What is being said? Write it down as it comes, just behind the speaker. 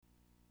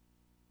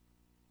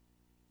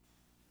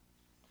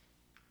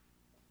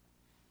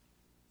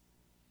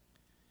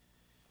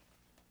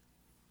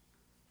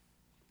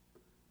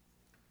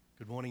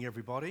morning,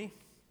 everybody.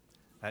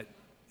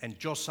 And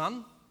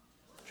Josan,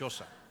 do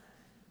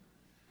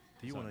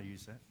you want to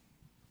use that?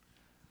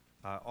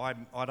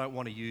 I don't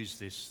want to use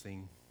this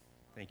thing.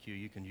 Thank you.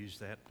 You can use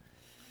that.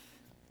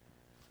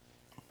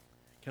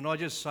 Can I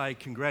just say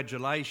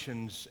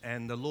congratulations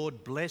and the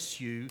Lord bless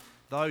you,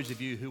 those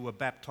of you who were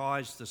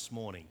baptised this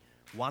morning.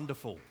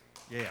 Wonderful.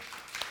 Yeah.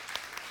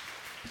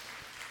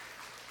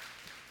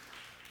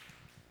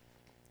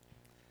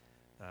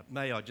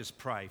 May I just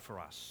pray for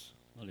us.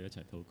 我哋一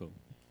齊禱告。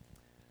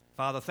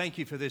 Father, thank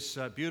you for this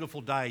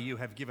beautiful day you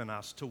have given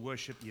us to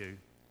worship you.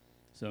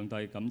 上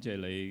帝感謝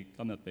你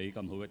今日俾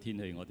咁好嘅天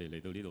氣，我哋嚟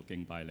到呢度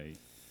敬拜你。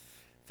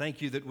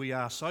 Thank you that we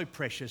are so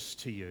precious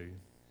to you.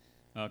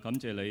 感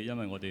謝你，因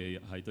為我哋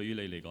係對於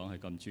你嚟講係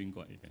咁尊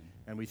貴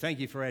嘅。 And we thank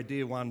you for our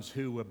dear ones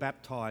who were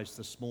baptised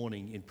this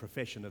morning in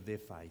profession of their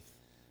faith.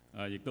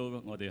 亦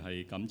都我哋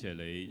係感謝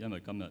你，因為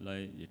今日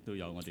咧，亦都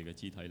有我哋嘅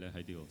肢體咧喺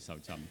呢度受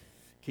浸。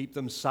 Keep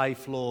them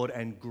safe, Lord,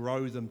 and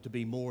grow them to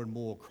be more and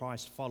more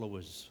Christ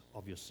followers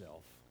of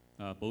yourself.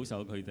 保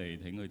守佢哋，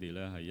請佢哋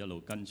咧係一路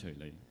跟隨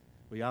你。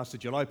 We ask that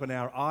you'll open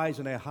our eyes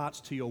and our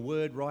hearts to your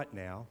word right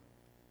now.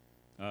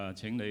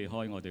 請你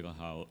開我哋個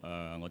口，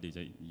我哋隻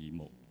耳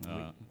目，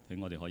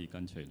請我哋可以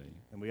跟隨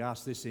你。 And we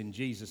ask this in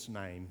Jesus'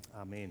 name.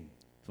 Amen.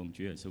 奉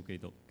主耶穌基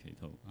督祈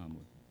禱，阿門。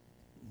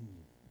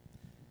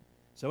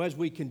 So as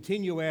we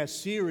continue our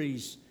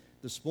series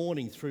this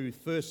morning through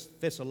 1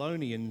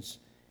 Thessalonians,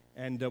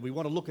 and we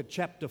want to look at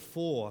chapter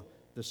 4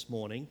 this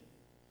morning.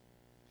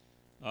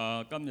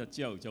 今日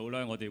朝頭早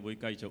咧，我哋會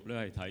繼續咧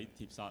係睇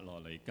帖撒羅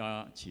尼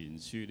迦前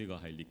書呢個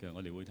系列嘅，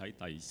我哋會睇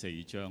第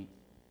4章。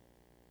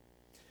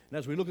 And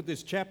as we look at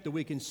this chapter,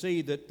 we can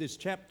see that this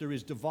chapter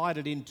is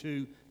divided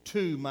into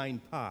two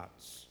main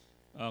parts.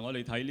 我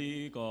哋睇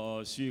呢個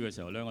書嘅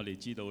時候咧，我哋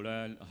知道咧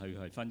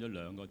係分咗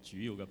兩個主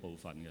要嘅部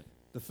分嘅。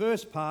 The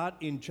first part,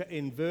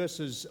 in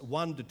verses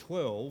 1 to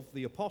 12,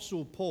 the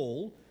Apostle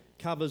Paul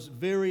covers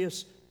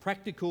various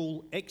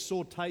practical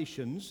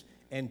exhortations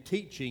and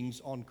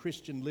teachings on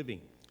Christian living.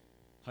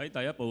 喺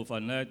第一部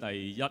分咧，第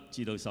1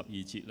至到12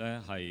節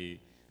咧係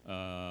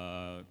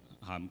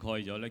涵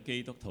蓋咗咧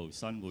基督徒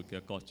生活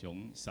嘅各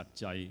種實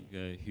際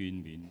嘅勸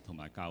勉同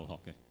埋教學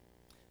嘅。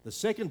 The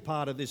second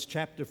part of this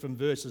chapter, from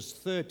verses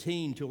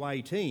 13 to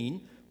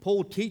 18,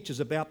 Paul teaches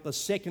about the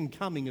second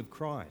coming of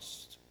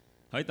Christ.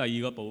 喺第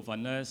二個部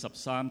分咧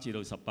，13至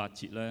到18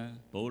節咧，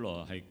保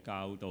羅係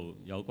教導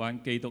有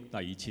關基督第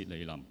二次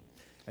嚟臨。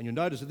 And you'll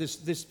notice that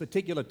this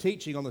particular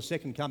teaching on the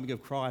second coming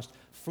of Christ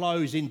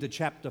flows into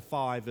chapter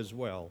 5 as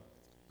well.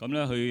 咁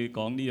咧，佢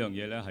講呢樣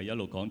嘢咧，係一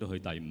路講到去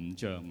第5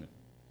章嘅。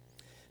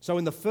 So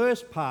in the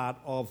first part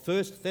of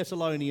 1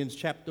 Thessalonians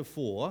chapter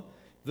 4,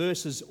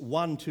 verses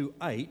 1 to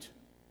 8,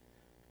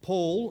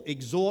 Paul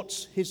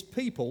exhorts his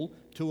people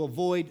to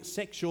avoid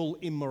sexual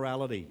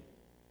immorality.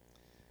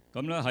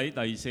 咁咧喺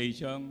第4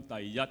章第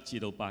1至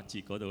到8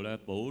節嗰度咧，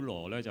保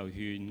羅咧就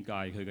勸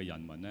誡佢嘅人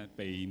民咧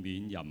避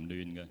免淫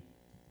亂嘅。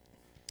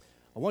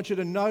 I want you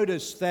to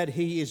notice that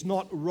he is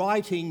not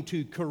writing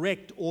to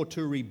correct or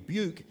to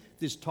rebuke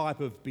this type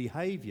of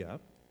behaviour.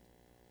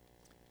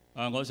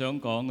 我想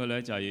講嘅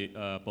咧就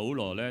係保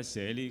羅咧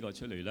寫呢個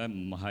出嚟咧，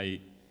唔係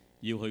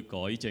要去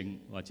改正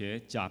或者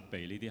責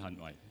備呢啲行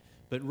為。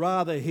 But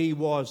rather he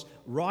was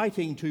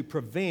writing to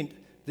prevent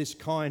these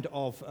kinds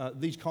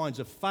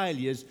of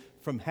failures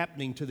from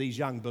happening to these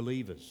young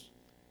believers.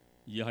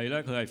 而係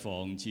咧佢係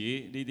防止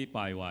呢啲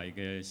敗壞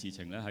嘅事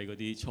情咧喺嗰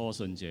啲初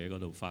信者嗰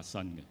度發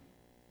生嘅。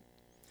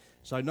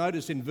 So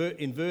notice in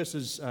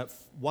verses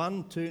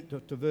 1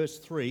 to verse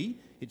 3,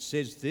 it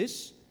says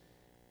this,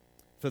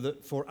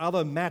 For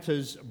other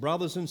matters,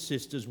 brothers and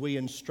sisters, we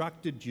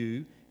instructed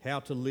you how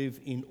to live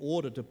in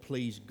order to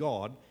please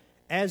God,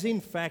 as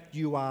in fact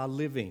you are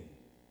living.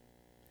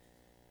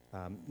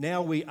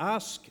 Now we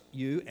ask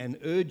you and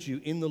urge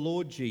you in the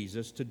Lord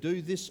Jesus to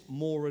do this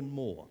more and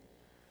more.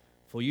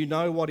 For you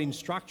know what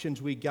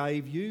instructions we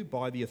gave you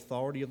by the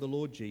authority of the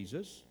Lord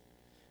Jesus.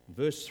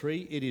 Verse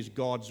 3, it is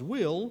God's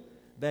will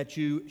that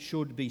you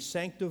should be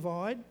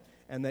sanctified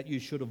and that you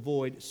should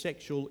avoid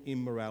sexual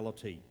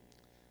immorality.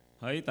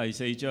 喺第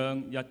4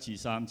章1至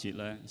3節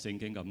咧，聖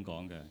經咁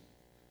講嘅。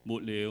末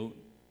了，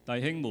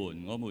弟兄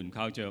們，我們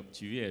靠着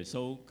主耶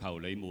穌求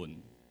你們，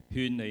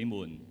勸你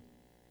們，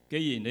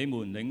既然你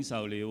們領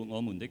受了我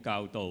們的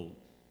教導，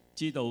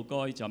知道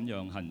該怎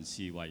樣行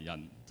事為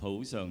人，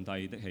討上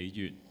帝的喜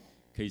悅，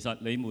其實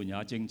你們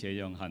也正這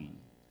樣行。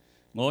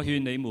我勸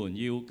你們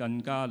要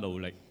更加努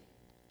力。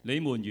你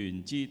們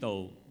原知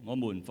道，我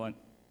們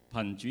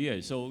憑主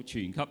耶穌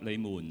傳給你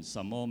們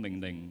什麼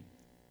命令。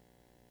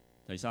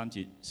第3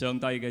節，上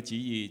帝嘅旨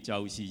意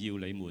就是要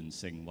你們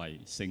成為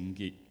聖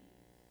潔，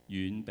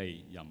遠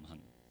避淫行。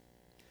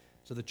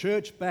 So the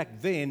church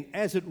back then,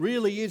 as it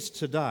really is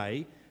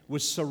today,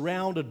 was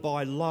surrounded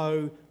by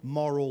low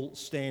moral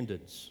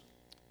standards.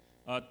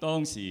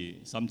 當時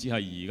甚至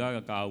係而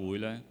家嘅教會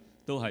咧，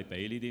都係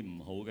俾呢啲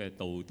唔好嘅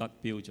道德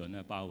標準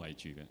咧包圍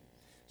住嘅。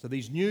 So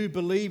these new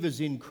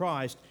believers in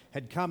Christ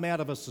had come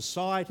out of a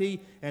society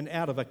and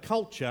out of a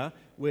culture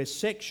where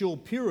sexual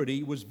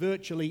purity was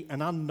virtually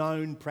an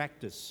unknown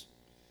practice.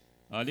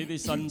 呢啲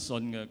新信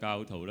嘅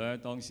教徒咧，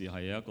當時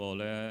係一個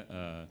咧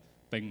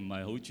並唔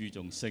係好注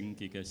重聖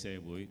潔嘅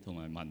社會同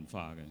埋文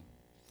化嘅。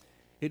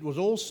It was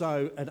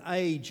also an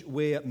age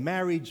where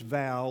marriage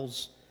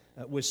vows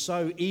were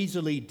so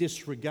easily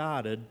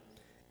disregarded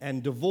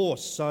and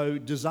divorce so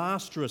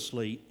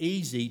disastrously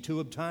easy to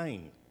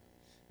obtain.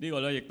 呢個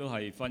咧亦都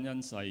係婚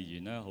姻誓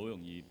言咧，好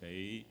容易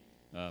俾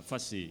忽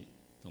視，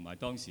同埋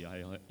當時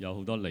係有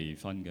好多離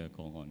婚嘅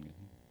個案嘅。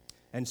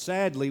And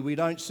sadly, we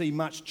don't see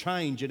much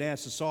change in our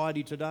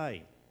society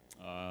today.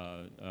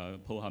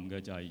 抱憾嘅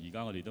就係而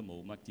家我哋都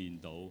冇乜見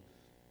到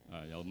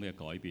有咩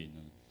改變啊。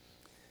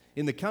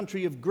In the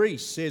country of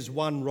Greece, says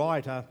one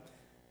writer,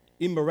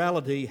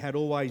 immorality had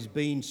always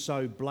been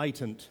so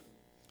blatant.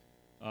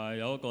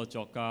 有一個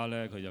作家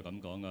咧，佢就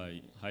咁講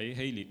嘅，喺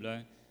希臘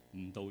咧，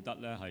唔道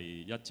德咧係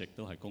一直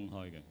都係公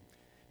開嘅。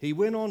He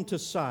went on to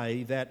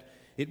say that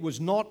it was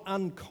not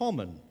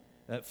uncommon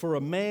for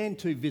a man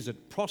to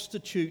visit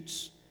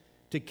prostitutes,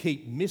 to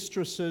keep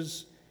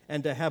mistresses,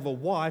 and to have a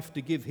wife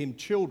to give him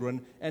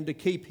children and to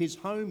keep his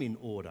home in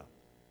order.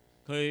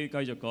 佢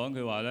繼續講，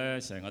佢話咧，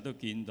成日都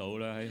見到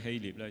咧喺希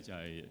臘咧就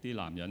係啲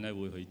男人咧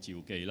會去召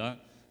妓啦，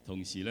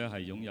同時咧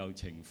係擁有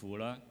情婦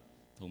啦，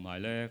同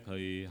埋咧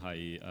佢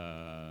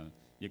係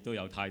亦都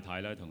有太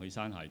太咧同佢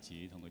生孩子，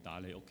同佢打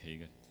理屋企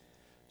嘅。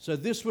So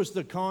this was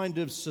the kind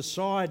of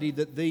society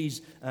that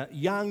these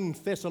young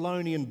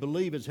Thessalonian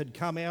believers had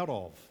come out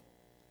of.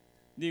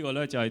 呢個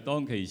咧就係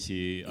當其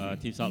時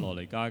帖撒羅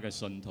尼迦嘅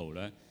信徒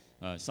咧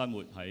生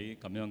活喺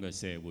咁樣嘅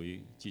社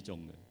會之中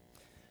嘅。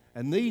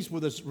And these were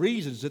the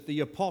reasons that the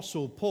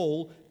Apostle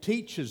Paul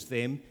teaches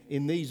them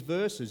in these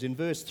verses. In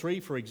verse 3,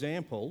 for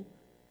example,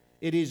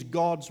 it is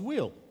God's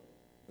will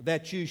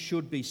that you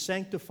should be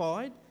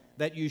sanctified,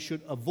 that you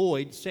should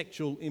avoid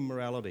sexual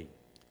immorality.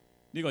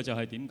 呢個就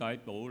係點解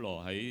保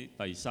羅喺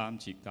第3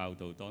節教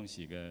導當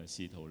時嘅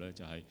使徒咧，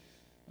就係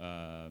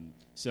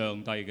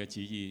上帝嘅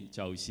旨意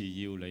就是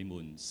要你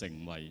們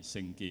成為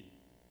聖潔，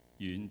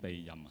遠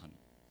避淫行。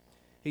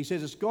He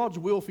says it's God's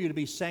will for you to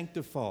be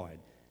sanctified.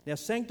 Now,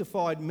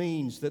 sanctified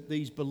means that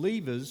these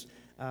believers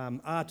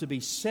are to be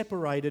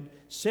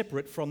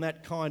separate from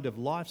that kind of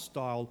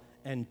lifestyle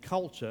and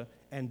culture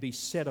and be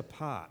set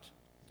apart.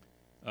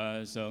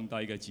 上帝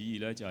嘅旨意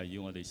咧就係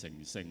要我哋成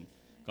聖，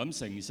咁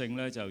成聖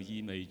咧就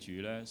意味住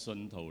咧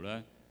信徒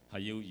咧係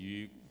要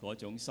與嗰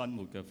種生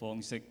活嘅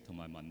方式同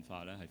埋文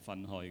化咧係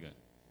分開嘅。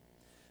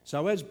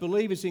So as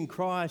believers in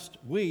Christ,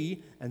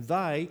 we and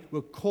they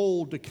were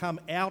called to come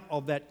out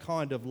of that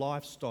kind of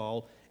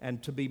lifestyle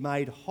and to be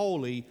made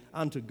holy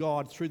unto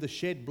God through the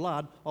shed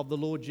blood of the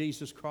Lord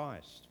Jesus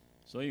Christ.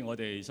 所以我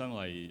哋身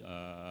為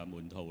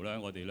門徒咧，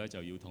我哋咧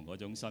就要同嗰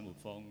種生活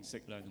方式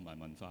咧同埋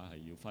文化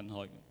係要分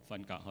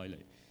隔開嚟。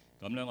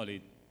咁咧我哋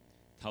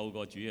透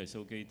過主耶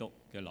穌基督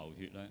嘅流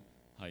血咧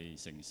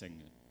係成聖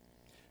嘅。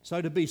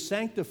So to be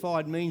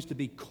sanctified means to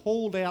be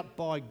called out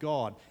by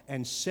God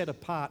and set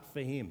apart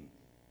for Him.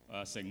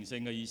 成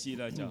聖嘅意思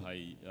咧就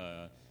係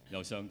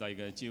由上帝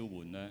嘅召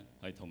喚咧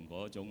係同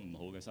嗰種唔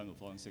好嘅生活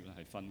方式咧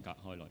係分隔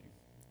開來。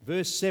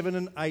Verse 7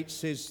 and 8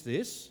 says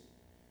this,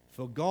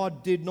 For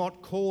God did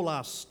not call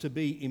us to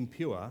be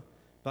impure,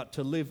 but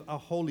to live a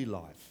holy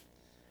life.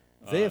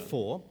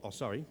 Therefore,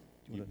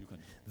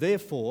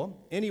 Therefore,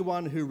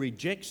 anyone who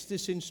rejects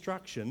this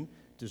instruction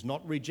does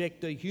not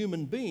reject a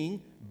human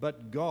being,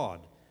 but God,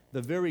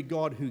 the very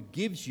God who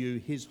gives you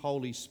His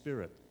Holy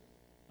Spirit.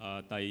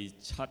 第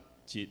7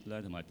節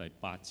咧同埋第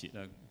8節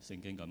咧，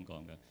聖經咁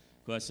講嘅，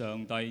佢話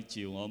上帝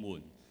召我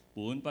們，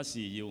本不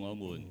是要我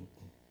們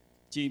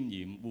沾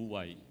染污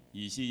穢，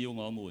而是要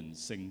我們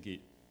聖潔。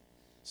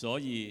所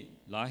以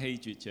那棄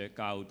絕這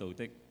教導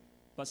的，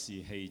不是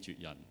棄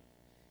絕人，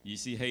而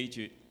是棄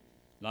絕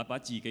那把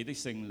自己的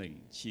聖靈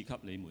賜給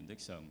你們的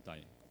上帝。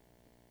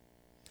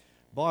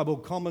Bible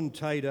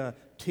commentator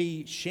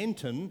T.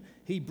 Shenton,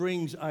 he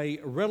brings a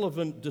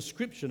relevant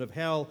description of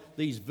how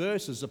these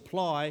verses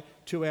apply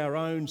to our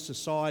own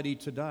society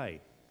today.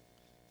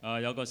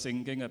 有個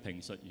聖經嘅評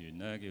述員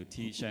咧叫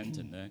T.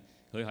 Shenton 咧，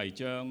佢係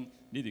將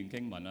呢段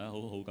經文咧好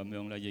好咁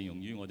樣咧應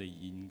用於我哋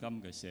現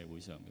今嘅社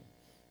會上嘅。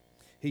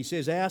He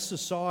says our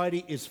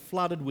society is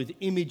flooded with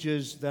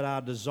images that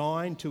are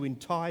designed to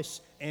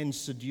entice and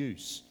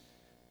seduce.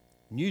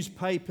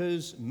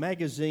 Newspapers,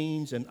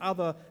 magazines, and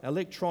other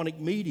electronic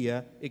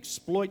media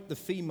exploit the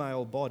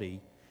female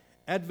body.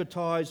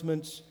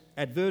 Advertisements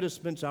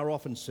are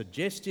often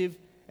suggestive,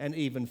 and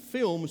even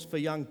films for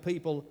young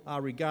people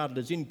are regarded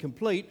as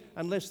incomplete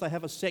unless they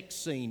have a sex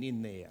scene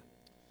in there.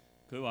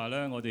 佢話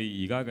咧，我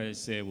哋而家嘅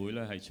社會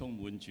咧係充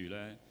滿住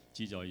咧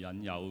旨在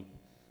引誘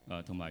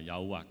同埋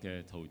誘惑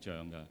嘅圖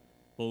像嘅。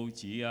報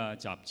紙啊、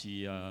雜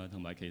誌啊同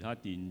埋其他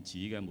電子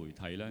嘅媒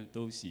體咧，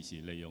都時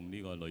時利用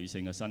呢個女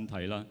性嘅身體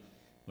啦。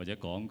或者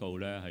廣告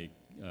咧係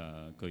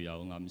具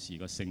有暗示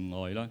個性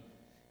愛啦。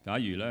假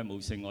如咧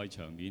冇性愛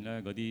場面咧，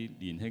嗰啲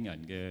年輕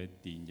人嘅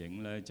電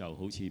影咧就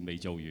好似未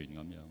做完咁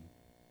樣。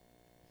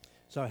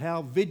So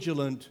how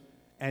vigilant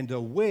and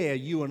aware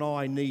you and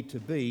I need to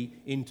be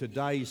in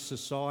today's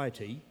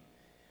society,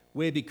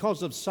 where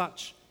because of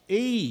such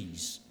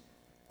ease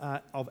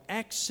of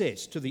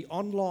access to the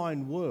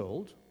online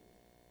world,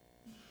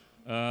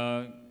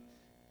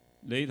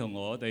 你同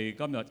我哋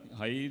今日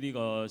喺呢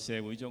個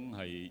社會中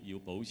係要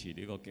保持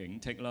呢個警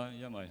惕啦，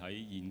因為喺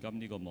現今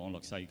呢個網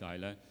絡世界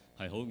咧，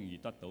係好容易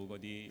得到嗰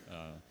啲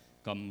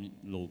咁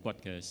露骨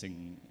嘅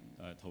性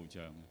圖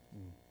像。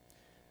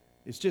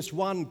It's just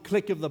one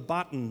click of the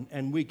button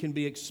and we can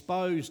be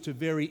exposed to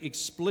very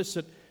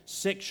explicit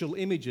sexual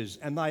images,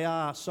 and they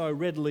are so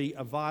readily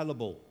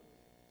available.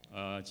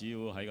 只要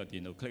喺個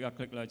電腦 click 一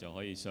click 咧，就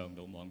可以上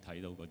到網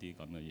睇到嗰啲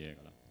咁嘅嘢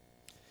㗎啦。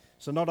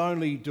So not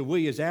only do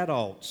we as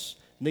adults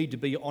need to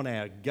be on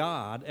our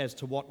guard as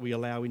to what we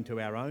allow into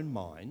our own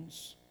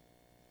minds,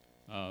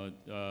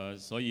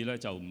 所以咧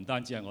就唔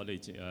單止係我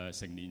哋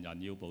成年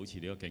人要保持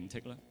呢個警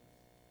惕啦。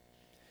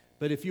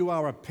but if you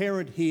are a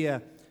parent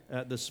here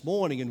this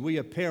morning, and we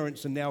are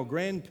parents and now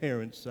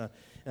grandparents,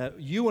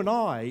 you and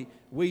I,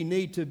 we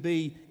need to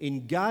be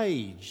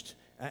engaged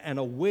and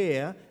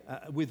aware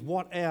with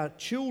what our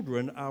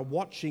children are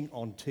watching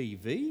on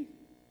TV.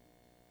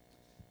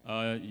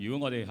 如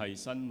果我哋係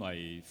身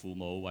為父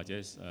母或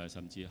者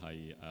甚至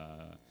係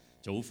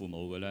祖父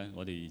母嘅咧，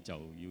我哋就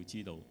要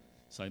知道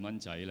細蚊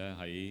仔咧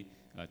喺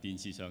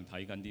電視上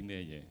睇緊啲咩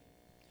嘢。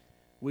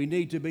We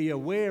need to be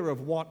aware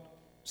of what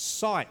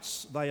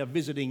sites they are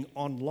visiting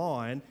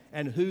online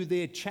and who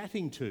they're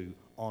chatting to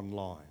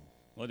online.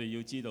 我哋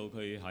要知道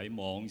佢喺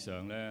網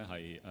上咧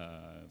係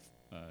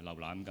瀏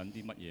覽緊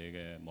啲乜嘢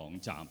嘅網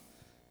站，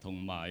同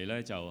埋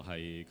咧就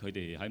係佢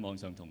哋喺網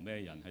上同咩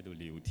人喺度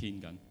聊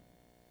天緊。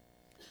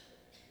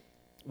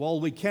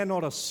While we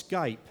cannot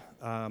escape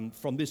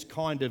from this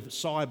kind of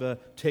cyber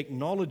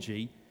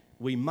technology,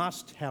 we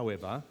must,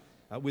 however,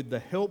 with the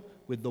help,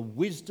 with the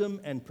wisdom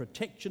and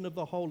protection of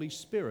the Holy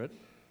Spirit,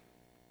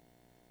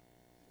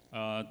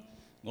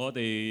 我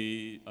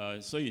哋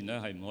雖然咧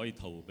係唔可以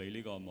逃避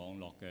呢個網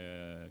絡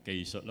嘅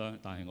技術啦，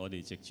但係我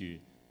哋藉住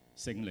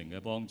聖靈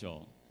嘅幫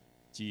助、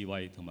智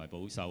慧同埋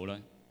保守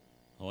咧，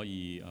可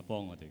以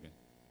幫我哋嘅。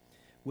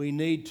we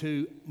need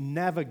to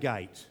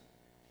navigate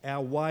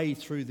our way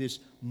through this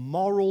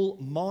moral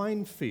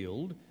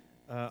minefield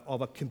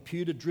of a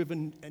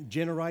computer-driven and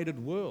generated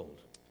world.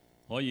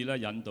 可以咧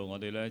引導我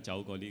哋咧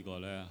走過呢個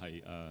咧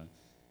係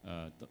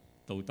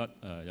道德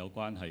有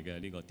關係嘅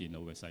呢個電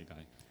腦嘅世界。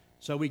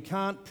So we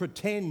can't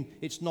pretend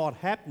it's not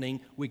happening,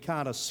 we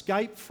can't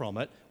escape from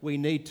it, we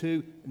need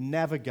to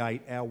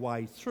navigate our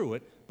way through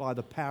it by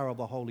the power of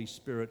the Holy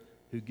Spirit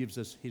who gives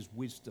us his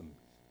wisdom.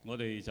 我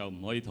哋就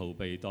唔可以逃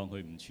避當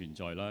佢唔存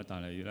在啦，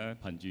但係咧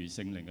憑住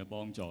聖靈嘅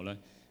幫助咧，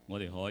我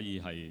哋可以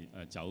係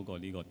走過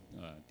呢個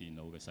電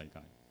腦嘅世界。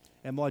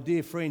And my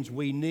dear friends,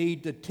 we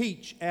need to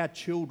teach our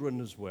children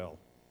as well.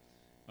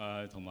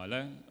 同埋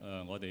咧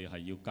我哋係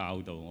要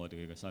教導我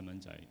哋嘅細蚊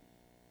仔。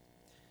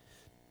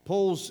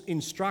Paul's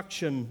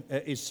instruction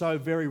is so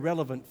very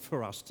relevant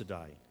for us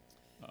today.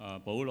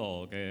 保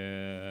羅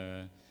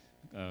嘅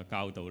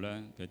教導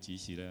咧嘅指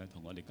示咧，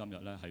同我哋今日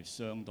咧係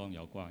相當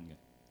有關嘅。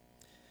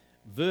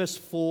Verse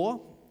 4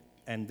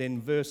 and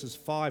then verses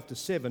 5 to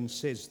 7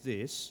 says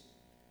this,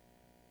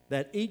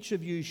 that each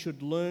of you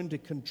should learn to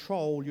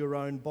control your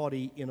own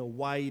body in a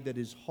way that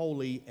is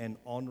holy and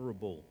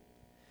honourable,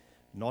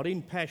 not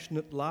in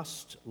passionate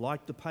lust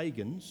like the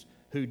pagans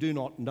who do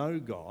not know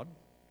God.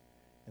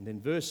 And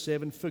then verse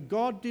 7, for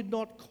God did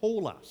not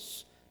call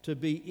us to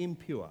be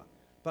impure,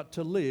 but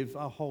to live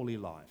a holy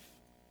life.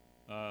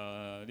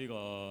 呢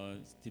個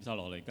帖撒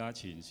羅尼迦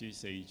前書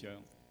4章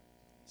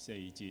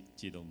4節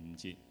至到5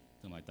節，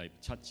同埋第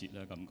7節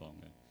咧咁講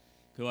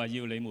嘅。佢話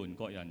要你們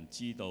各人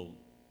知道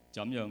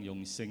怎樣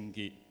用聖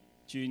潔、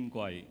尊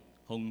貴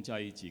控制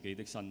自己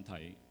的身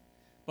體，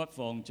不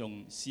放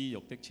縱私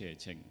慾的邪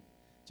情，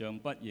像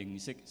不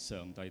認識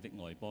上帝的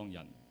外邦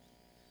人。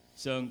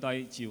上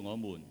帝召我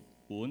們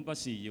本不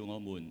是要我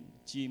們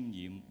沾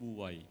染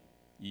污穢，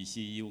而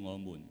是要我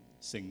們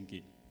聖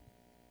潔。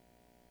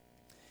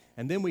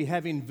And then we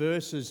have in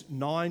verses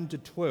 9 to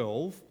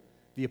 12,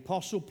 the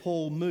Apostle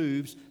Paul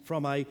moves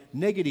from a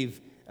negative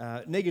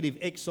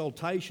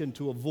exaltation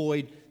to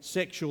avoid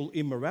sexual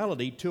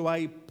immorality to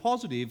a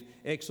positive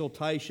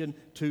exaltation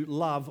to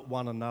love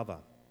one another.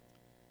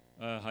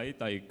 喺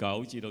第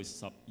9至到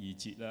12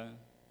節咧，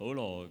保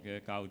羅嘅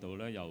教導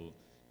咧，由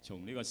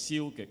從呢個消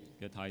極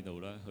嘅態度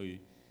咧，去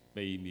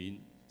避免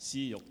私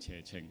慾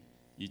邪情，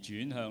而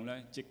轉向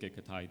咧積極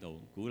嘅態度，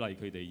鼓勵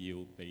佢哋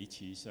要彼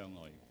此相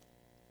愛。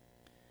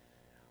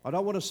I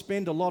don't want to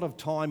spend a lot of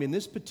time in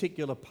this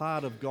particular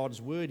part of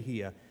God's word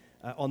here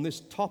on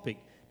this topic,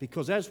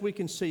 because as we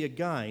can see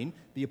again,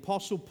 the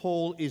Apostle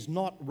Paul is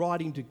not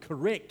writing to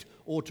correct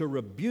or to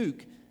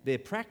rebuke their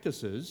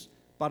practices,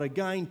 but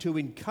again to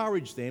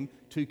encourage them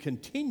to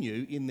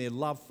continue in their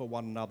love for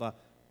one another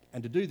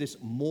and to do this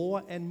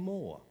more and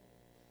more.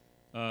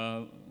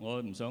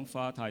 我唔想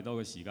花太多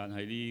嘅時間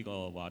喺呢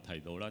個話題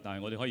度啦，但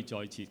係我哋可以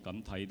再次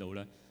咁睇到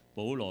咧，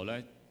保羅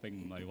咧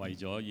並唔係為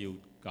咗要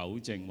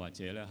糾正或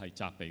者咧係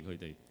責備佢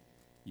哋，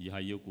而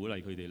係要鼓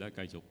勵佢哋咧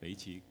繼續彼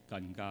此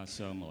更加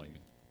相愛嘅。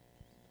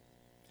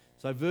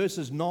So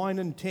verses 9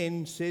 and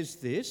 10 says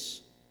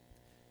this,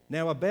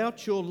 Now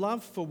about your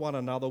love for one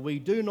another we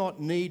do not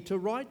need to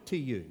write to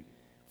you,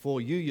 for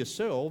you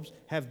yourselves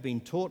have been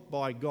taught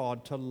by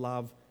God to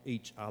love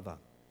each other.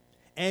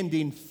 And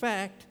in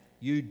fact,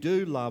 you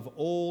do love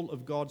all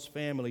of God's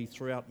family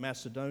throughout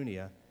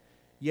Macedonia,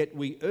 yet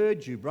we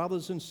urge you,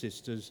 brothers and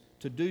sisters,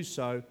 to do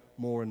so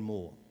more and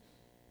more.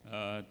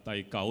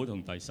 第9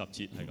同第10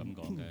節係咁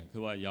講嘅，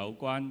佢話有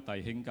關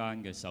弟兄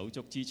間嘅手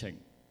足之情，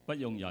不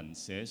用人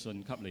寫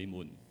信給你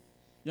們，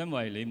因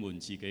為你們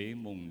自己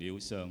蒙了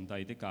上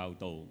帝的教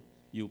導，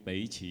要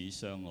彼此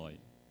相愛。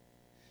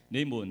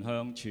你們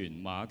向全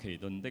馬其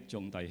頓的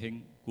眾弟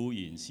兄固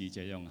然是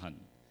這樣行，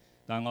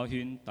但我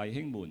勸弟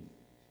兄們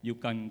要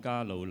更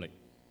加努力。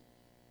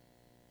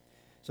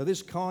So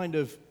this kind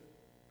of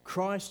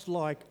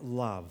Christ-like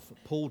love,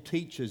 Paul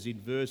teaches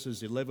in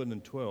verses 11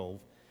 and 12,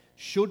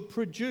 should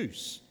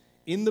produce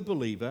in the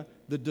believer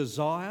the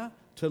desire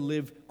to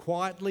live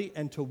quietly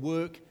and to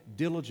work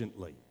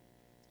diligently.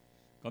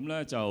 咁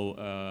咧就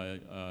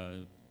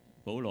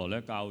保羅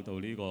咧教導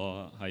呢個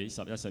喺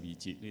11、12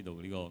節呢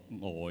度呢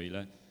個愛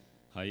咧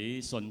喺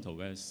信徒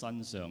嘅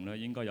身上咧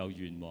應該有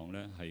願望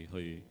咧係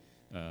去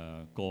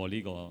過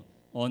呢個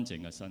安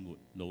靜嘅生活，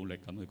努力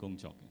咁去工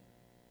作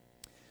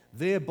嘅。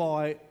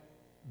Thereby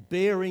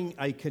bearing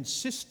a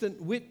consistent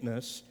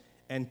witness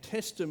and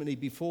testimony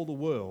before the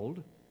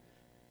world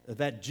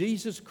that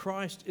Jesus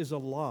Christ is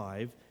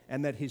alive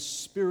and that his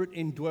Spirit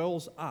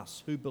indwells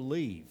us who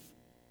believe.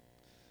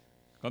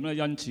 咁咧，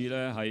因此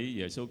咧喺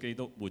耶穌基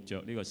督活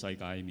着呢個世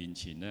界面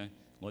前咧，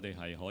我哋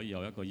係可以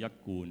有一個一貫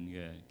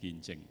嘅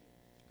見證。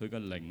佢嘅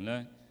靈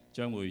咧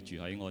將會住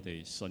喺我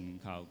哋信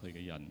靠佢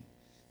嘅人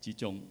之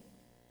中。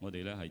我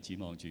哋咧係指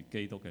望住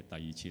基督嘅第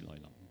二次來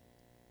臨。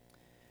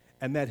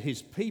And that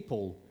his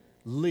people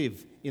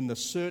live in the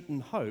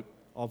certain hope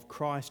of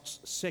Christ's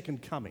second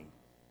coming.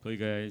 佢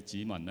嘅子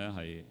民咧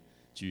係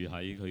住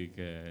喺佢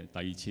嘅第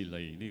二次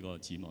嚟呢個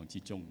指望之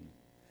中。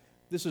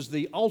This is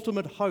the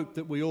ultimate hope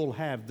that we all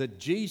have, that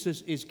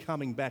Jesus is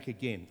coming back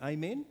again.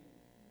 Amen?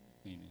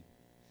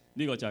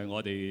 呢個就係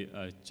我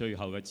哋最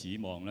後嘅指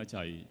望咧，就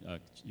係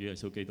主耶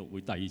穌基督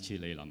會第二次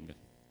嚟臨嘅。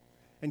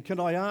And can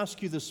I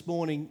ask you this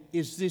morning,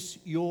 is this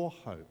your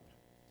hope?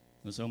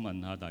 我想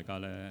問下大家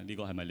咧，呢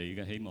個係咪你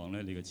嘅希望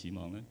咧？你嘅指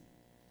望咧？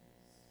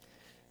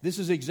 This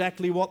is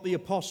exactly what the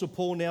Apostle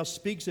Paul now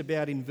speaks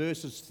about in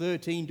verses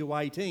 13 to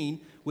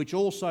 18, which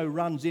also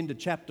runs into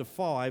chapter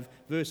 5,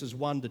 verses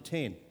 1 to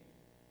 10.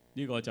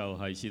 呢個就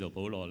係使徒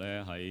保羅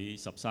咧喺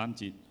13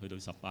節去到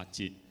18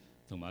節，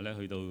同埋咧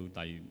去到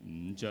第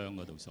5章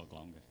嗰度所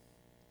講嘅。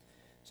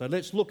So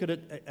let's look at it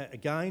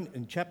again.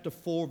 In chapter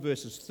 4,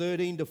 verses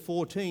 13 to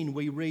 14,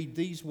 we read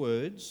these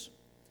words.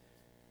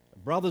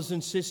 Brothers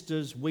and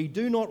sisters, we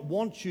do not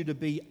want you to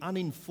be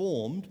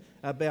uninformed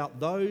about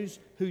those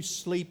who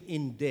sleep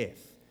in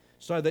death,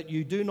 so that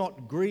you do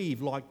not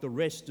grieve like the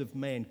rest of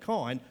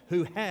mankind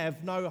who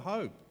have no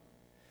hope.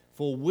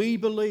 For we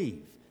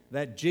believe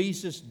that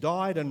Jesus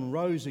died and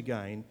rose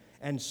again,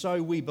 and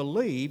so we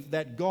believe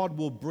that God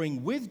will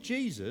bring with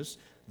Jesus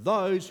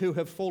those who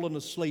have fallen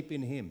asleep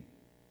in him.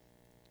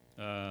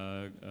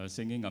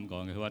 聖經咁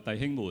講嘅，佢話弟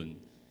兄們，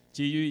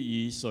至於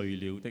已睡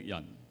了的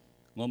人，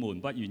我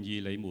們不願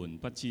意你們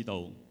不知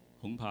道，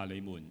恐怕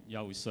你們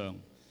憂傷，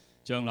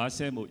像那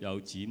些沒有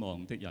指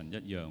望的人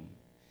一樣。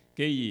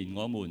既然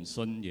我們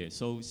信耶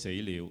穌死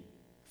了，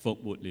復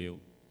活了，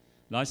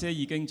那些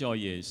已經在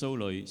耶穌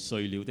裏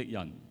睡了的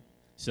人，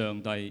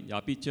上帝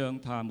也必將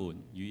他們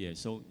與耶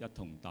穌一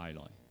同帶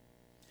來。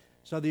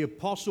So the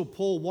Apostle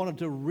Paul wanted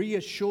to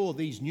reassure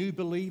these new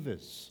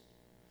believers.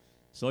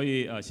 所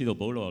以使徒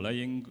保羅咧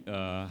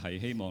係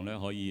希望咧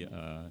可以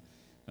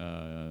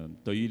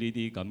對於呢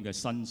啲咁嘅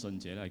新信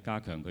者咧係加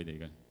強佢哋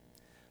嘅。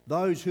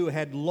Those who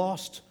had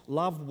lost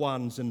loved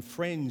ones and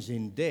friends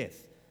in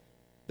death,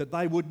 that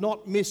they would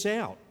not miss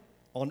out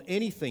on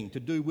anything to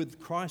do with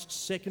Christ's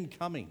second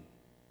coming.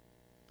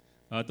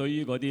 對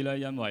於嗰啲咧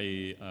因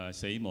為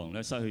死亡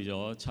咧失去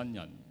咗親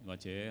人或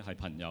者係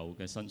朋友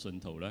嘅新信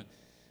徒咧，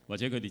或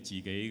者佢哋自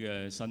己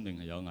嘅生命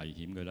係有危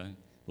險嘅咧，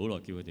保羅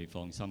叫佢哋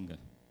放心嘅。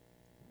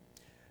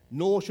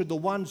Nor should the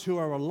ones who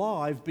are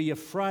alive be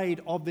afraid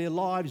of their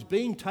lives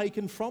being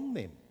taken from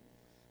them.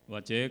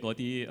 或者嗰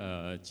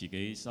啲自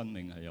己生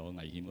命係有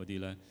危險嗰啲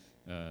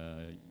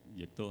咧，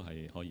亦都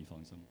係可以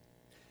放心。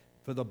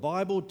For the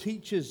Bible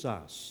teaches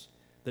us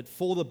that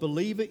for the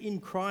believer in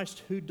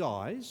Christ who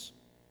dies,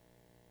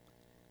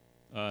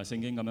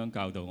 聖經咁樣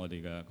教導我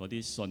哋嘅嗰啲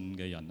信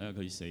嘅人咧，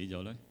佢死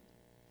咗咧。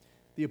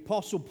The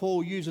Apostle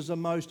Paul uses a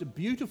most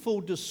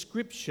beautiful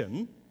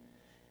description,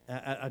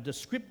 a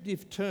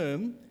descriptive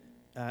term,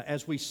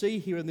 as we see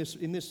here in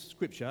this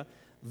scripture,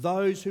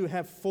 those who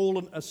have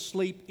fallen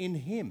asleep in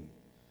him.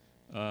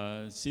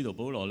 使徒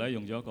保羅咧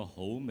用咗一個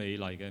好美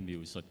麗嘅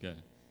描述嘅，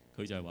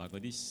佢就係話嗰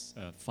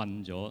啲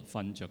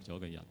瞓着咗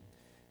嘅人。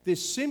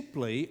This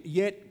simply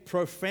yet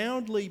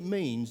profoundly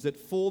means that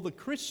for the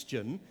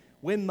Christian,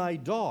 when they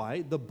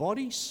die, the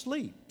body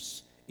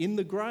sleeps in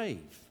the grave.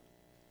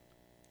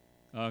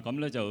 咁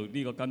咧就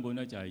呢個根本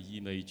咧就係意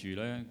味住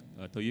咧，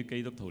對於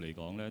基督徒嚟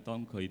講咧，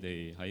當佢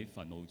哋喺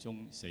墳墓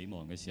中死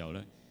亡嘅時候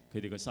咧，佢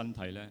哋嘅身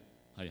體咧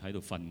係喺度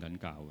瞓緊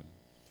覺嘅。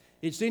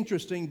It's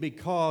interesting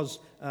because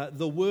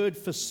the word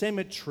for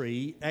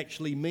cemetery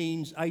actually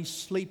means a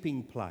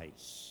sleeping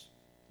place.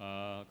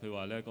 佢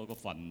話咧嗰個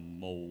墳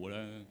墓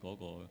咧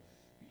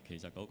其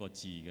實嗰個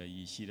字嘅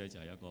意思咧就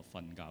係一個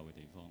瞓覺嘅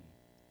地方。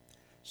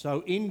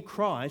So in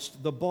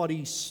Christ, the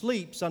body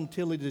sleeps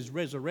until it is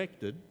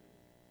resurrected.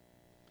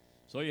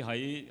 所以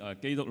喺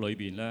基督裏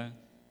邊咧，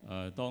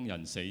當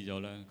人死咗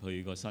咧，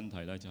佢個身體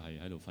咧就係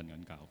喺度瞓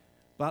緊覺。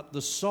But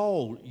the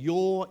soul,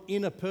 your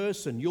inner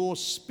person, your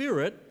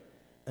spirit,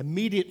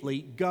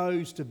 immediately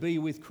goes to be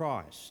with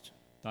Christ.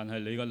 但係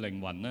你個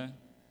靈魂咧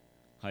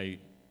係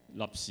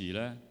立時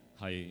咧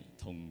係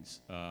同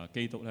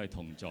基督咧係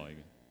同在嘅。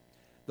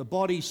The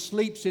body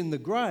sleeps in the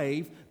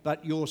grave,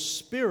 but your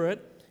spirit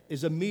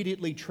is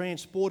immediately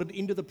transported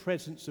into the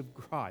presence of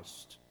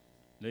Christ.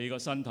 你個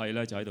身體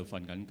咧就喺度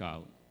瞓緊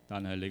覺，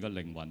但係你個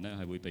靈魂咧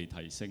係會被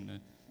提升咧，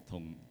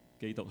同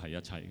基督係一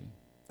齊嘅。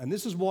And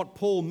this is what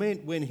Paul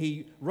meant when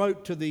he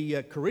wrote to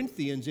the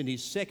Corinthians in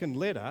his second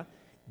letter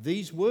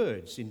these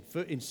words. In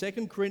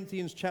 2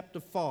 Corinthians chapter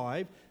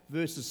 5,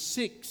 verses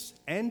 6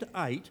 and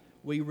 8,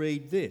 we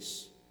read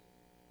this.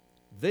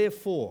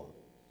 Therefore,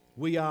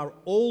 we are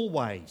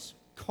always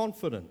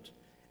confident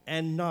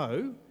and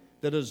know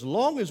that as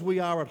long as we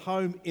are at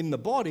home in the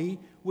body,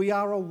 we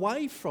are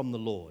away from the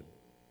Lord.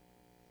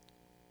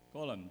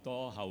 哥林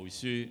多後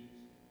書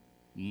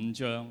5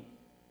章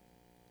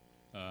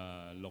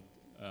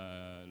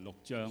6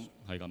章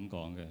係咁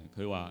講嘅，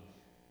佢話：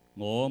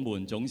我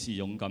們總是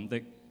勇敢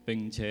的，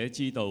並且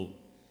知道，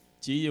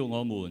只要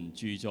我們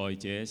住在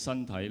這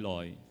身體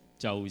內，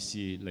就是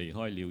離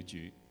開了主。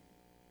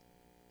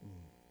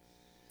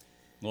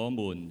我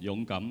們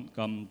勇敢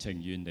咁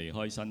情願離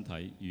開身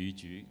體，與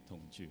主同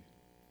住。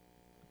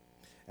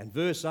And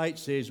verse 8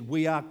 says,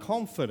 We are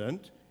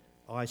confident,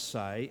 I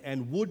say,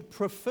 and would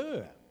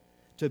prefer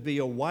to be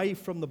away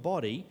from the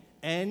body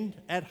and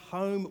at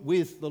home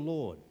with the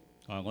Lord.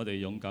 我哋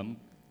勇敢，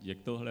亦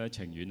都咧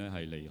情願咧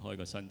係離開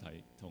個身體，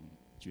同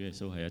主耶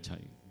穌喺一齊。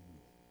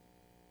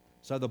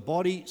So the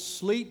body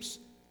sleeps,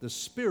 the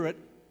spirit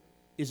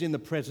is in the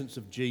presence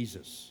of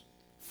Jesus.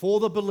 For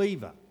the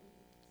believer.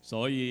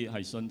 所以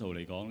係信徒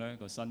嚟講咧，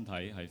個身體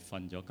係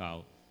瞓咗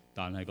覺，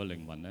但係個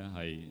靈魂咧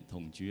係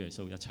同主耶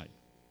穌一齊。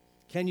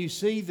Can you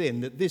see then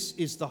that this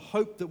is the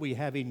hope that we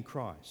have in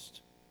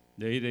Christ?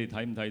 你哋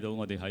睇唔睇到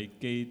我哋喺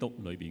基督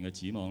裏邊嘅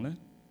指望呢？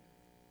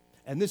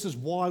 And this is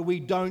why we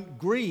don't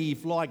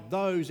grieve like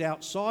those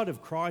outside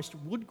of Christ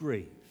would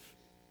grieve.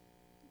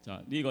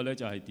 呢個咧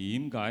就係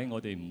點解我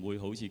哋唔會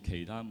好似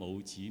其他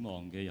冇指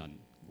望嘅人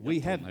一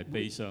同係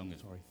悲傷嘅。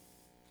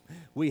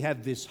We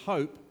have this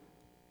hope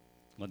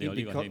我哋有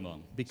呢個希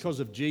望 because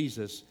of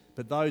Jesus,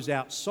 but those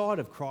outside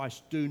of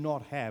Christ do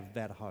not have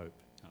that hope.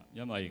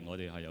 因為我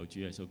哋係有主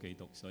耶穌基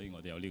督，所以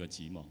我哋有呢個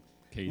指望。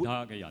其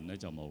他嘅人咧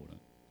就冇啦。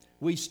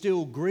We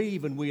still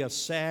grieve and we are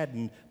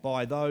saddened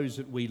by those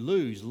that we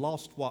lose,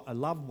 lost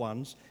loved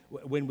ones.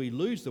 When we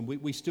lose them,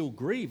 we still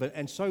grieve,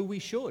 and so we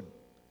should.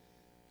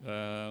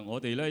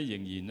 我哋咧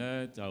仍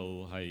然咧就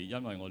係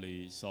因為我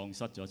哋喪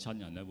失咗親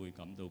人咧，會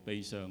感到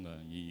悲傷嘅，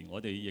而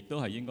我哋亦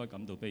都係應該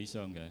感到悲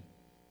傷嘅。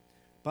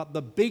But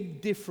the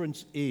big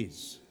difference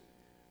is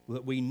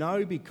that we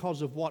know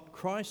because of what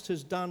Christ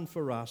has done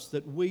for us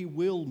that we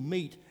will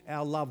meet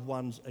our loved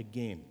ones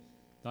again.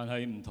 但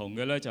係唔同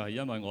嘅咧，就係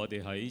因為我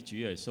哋喺主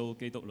耶穌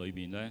基督裏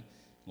邊咧，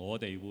我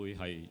哋會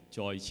係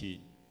再次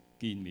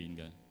見面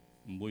嘅，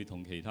唔會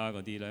同其他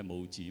嗰啲咧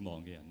冇指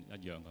望嘅人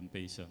一樣咁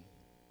悲傷。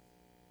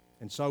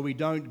And so we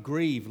don't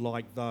grieve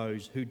like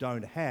those who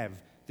don't have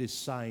this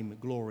same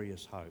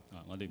glorious hope.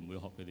 我哋唔會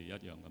學佢哋一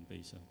樣咁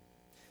悲傷。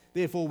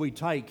Therefore, we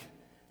take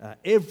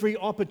every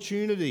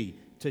opportunity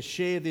to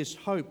share this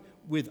hope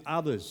with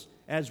others,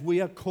 as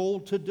we are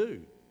called to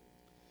do.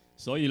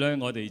 所以咧，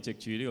我哋藉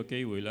住呢個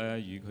機會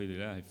咧，與佢哋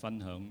咧係分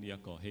享呢一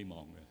個希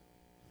望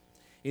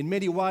嘅。In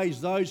many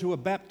ways, those who are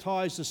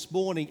baptized this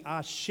morning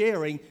are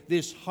sharing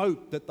this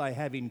hope that they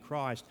have in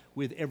Christ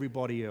with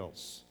everybody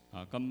else.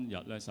 今日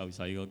咧受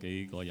洗嗰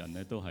幾個人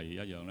咧，都係一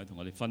樣咧，同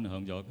我哋分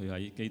享咗佢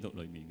喺基督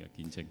裏面嘅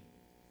見證。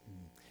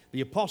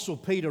The Apostle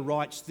Peter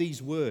writes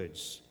these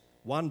words,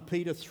 1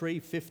 Peter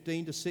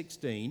 3:15 to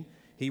 16.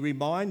 He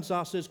reminds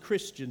us as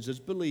Christians, as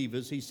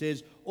believers, he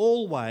says,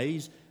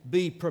 always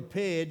be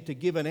prepared to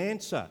give an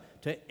answer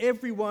to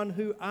everyone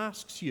who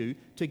asks you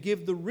to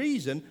give the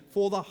reason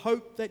for the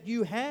hope that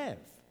you have.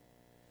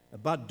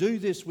 But do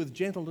this with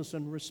gentleness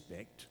and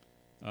respect.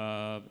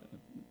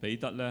 彼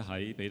得咧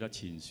喺彼得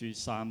前書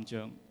3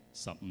章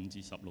15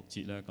至16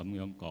節咧咁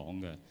樣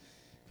講嘅，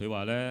佢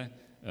話咧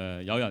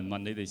有人問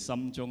你哋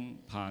心中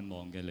盼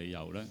望嘅理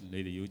由咧，你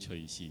哋要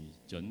隨時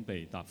準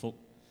備答覆，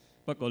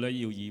不過咧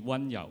要以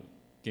溫柔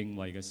敬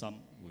畏嘅心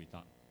回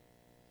答。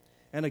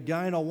And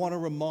again, I want to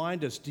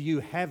remind us, do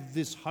you have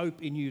this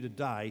hope in you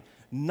today?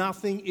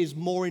 Nothing is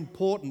more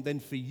important than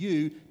for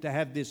you to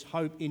have this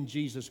hope in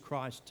Jesus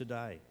Christ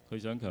today. 佢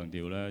想強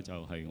調咧，就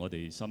係我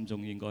哋心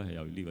中應該係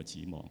有呢個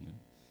指望嘅。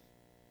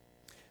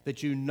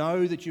that you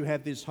know that you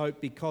have this hope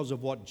because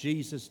of what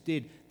Jesus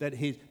did,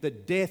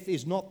 that death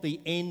is not the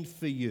end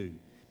for you,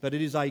 but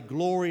it is a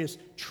glorious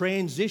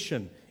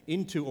transition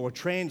into or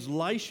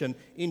translation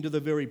into the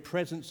very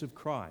presence of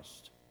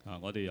Christ.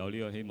 我哋有呢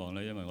個希望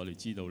咧，因為我哋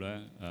知道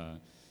咧，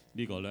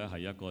呢個咧係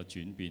一個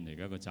轉變嚟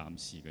嘅，一個暫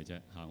時嘅啫。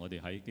我哋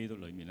喺基督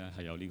裏面咧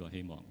係有呢個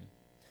希望嘅。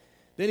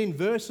Then in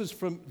verses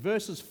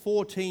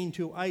 14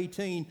 to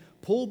 18,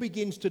 Paul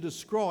begins to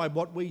describe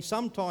what we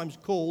sometimes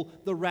call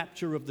the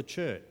rapture of the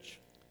church.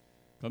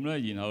 咁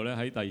咧，然後咧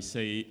喺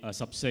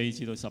14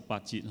至到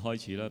18節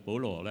開始咧，保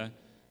羅咧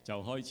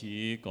就開始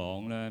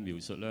講咧描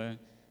述咧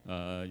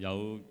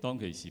有當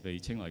其時被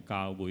稱為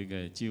教會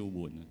嘅召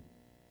喚。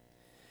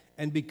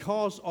And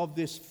because of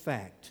this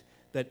fact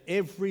that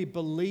every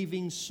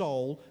believing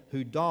soul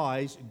who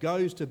dies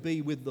goes to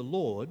be with the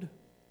Lord,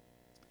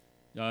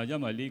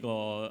 因為呢個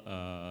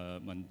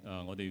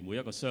我哋每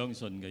一個相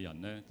信嘅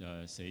人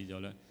咧死咗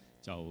咧，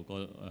就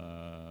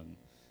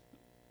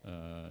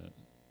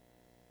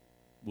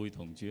會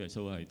同主耶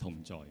穌係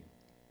同在。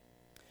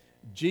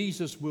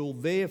Jesus will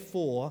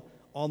therefore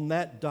on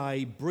that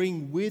day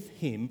bring with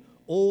him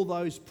all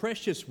those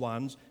precious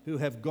ones who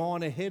have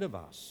gone ahead of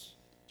us.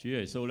 主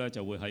耶穌咧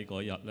就會喺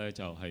嗰日咧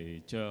就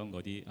係將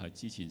嗰啲係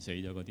之前死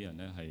咗嗰啲人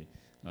咧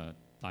係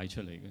帶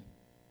出嚟嘅。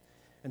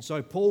And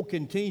so Paul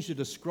continues to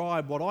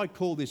describe what I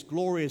call this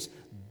glorious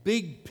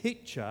big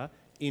picture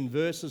in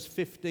verses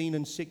 15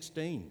 and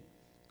 16.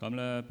 咁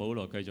咧，保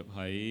羅繼續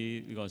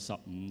喺呢個15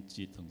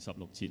節同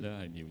16節咧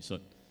係描述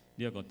呢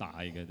一個大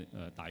嘅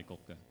大局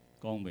嘅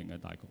光榮嘅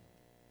大局。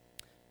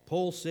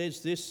Paul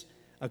says this,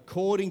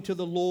 according to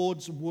the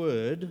Lord's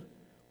word,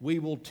 we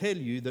will tell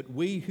you that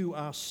we who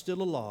are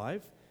still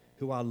alive,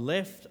 who are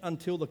left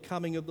until the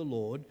coming of the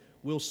Lord,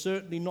 will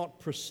certainly not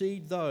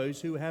precede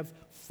those who have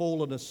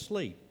fallen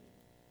asleep.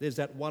 There's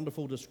that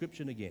wonderful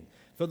description again.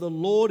 For the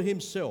Lord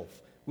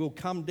himself will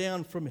come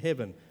down from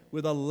heaven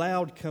with a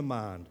loud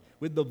command,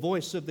 with the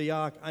voice of the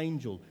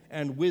archangel,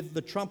 and with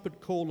the trumpet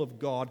call of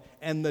God,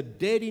 and the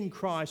dead in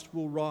Christ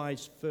will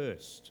rise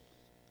first.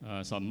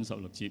 15、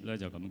16節咧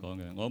就咁講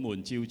嘅。我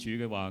們照主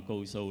嘅話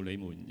告訴你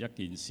們一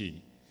件事，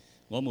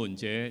我們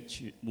這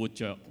活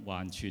着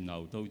還存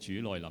留到主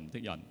來臨的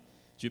人，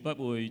絕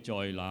不會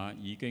在那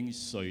已經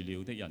睡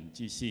了的人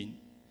之先，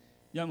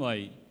因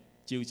為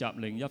召集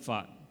令一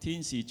發，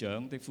天使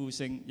長的呼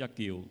聲一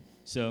叫，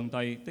上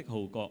帝的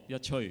號角一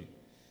吹，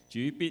主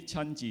必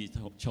親自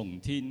從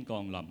天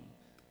降臨，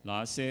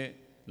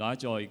那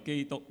在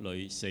基督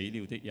裏死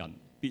了的人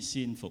必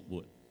先復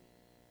活。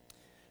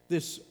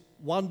This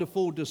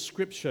wonderful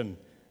description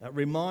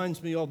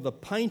reminds me of the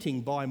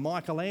painting by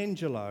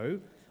Michelangelo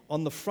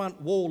on the front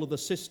wall of the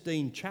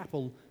Sistine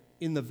Chapel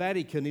in the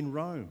Vatican in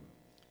Rome.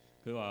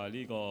 佢話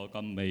呢個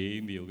咁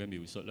美妙嘅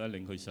描述咧，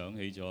令佢想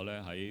起咗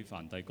咧喺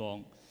梵蒂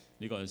岡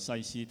呢個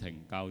西斯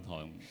廷教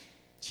堂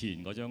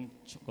前嗰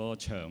個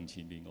牆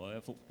前面嗰一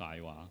幅大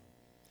畫。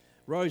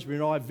Rosemary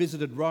and I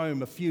visited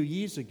Rome a few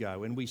years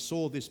ago and we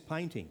saw this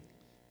painting.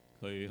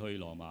 佢去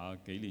羅馬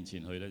幾年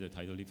前去咧就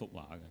睇到呢幅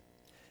畫嘅。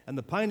And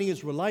the painting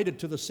is related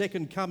to the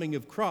second coming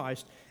of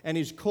Christ and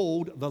is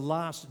called The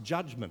Last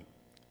Judgment.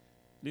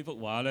 呢幅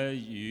畫咧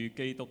與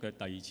基督嘅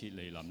第二次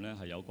嚟臨咧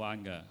係有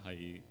關嘅，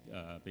係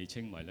被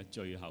稱為咧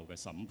最後嘅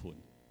審判。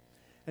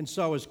And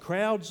so as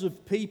crowds of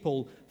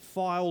people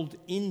filed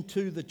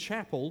into the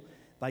chapel,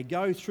 they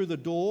go through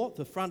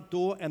the front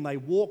door, and they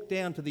walk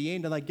down to the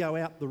end and they go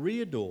out the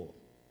rear door.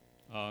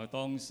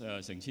 當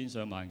成千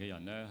上萬嘅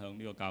人咧向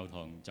呢個教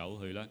堂走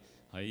去咧，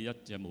喺一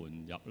隻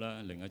門入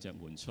啦，另一隻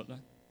門出啦。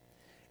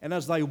And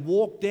as they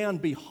walk down,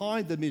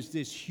 behind them is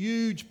this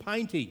huge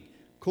painting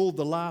called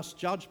The Last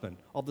Judgment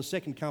of the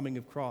Second Coming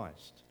of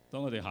Christ.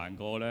 當我哋行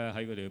過咧，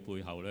喺佢哋嘅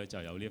背後咧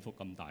就有呢一幅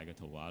咁大嘅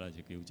圖畫咧，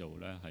就叫做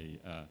咧係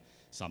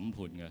審判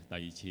嘅第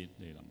二次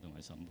嚟臨同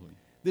埋審判。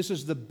This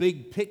is the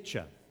big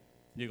picture.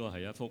 呢個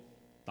係一幅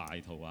大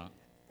圖畫。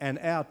And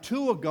our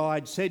tour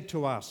guide said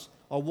to us,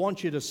 I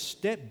want you to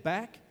step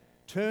back,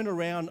 turn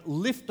around,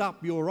 lift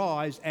up your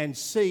eyes and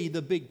see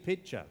the big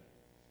picture.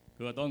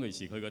 佢話當其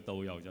時佢嘅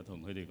導遊就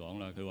同佢哋講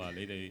啦，佢話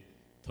你哋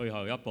退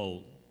後一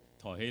步，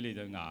抬起你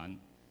對眼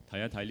睇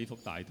一睇呢幅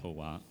大圖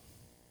畫。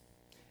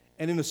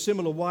And in a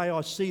similar way,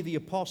 I see the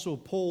Apostle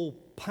Paul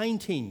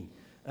painting,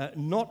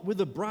 not with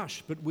a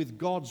brush, but with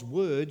God's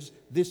words,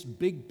 this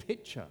big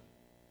picture.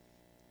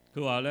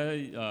 佢話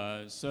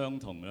咧相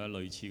同嘅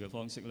類似嘅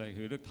方式咧，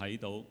佢都睇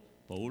到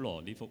保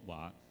羅呢幅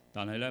畫，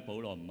但係咧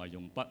保羅唔係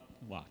用筆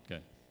畫嘅，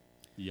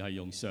而係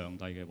用上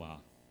帝嘅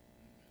話。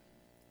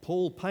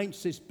Paul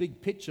paints this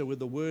big picture with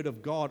the word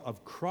of God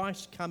of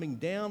Christ coming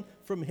down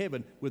from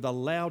heaven with a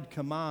loud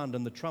command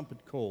and the trumpet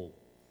call.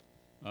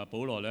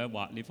 保羅咧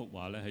畫呢幅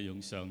畫咧係用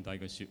上帝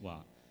嘅説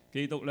話，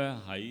基督咧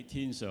喺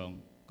天上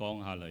降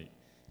下嚟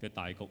嘅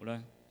大局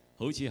咧，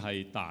好似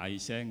係大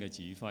聲嘅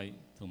指揮，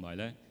同埋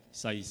咧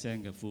細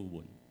聲嘅呼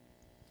喚。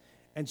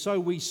And so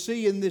we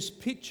see in this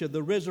picture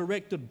the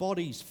resurrected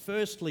bodies,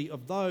 firstly,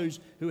 of those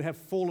who have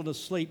fallen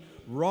asleep,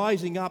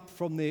 rising up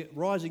from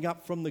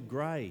the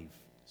grave.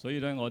 所以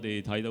咧，我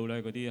哋睇到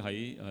咧嗰啲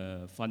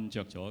喺瞓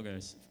着咗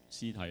嘅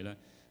屍體咧，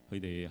佢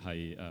哋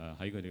係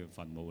喺佢哋嘅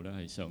墳墓咧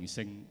係上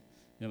升，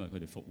因為佢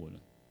哋復活啦。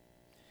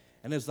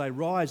And as they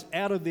rise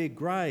out of their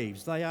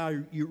graves, they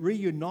are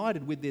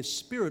reunited with their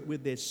spirit,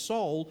 with their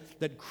soul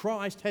that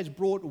Christ has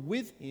brought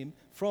with him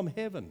from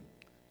heaven.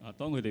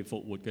 當佢哋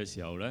復活嘅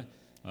時候咧，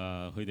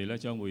佢哋咧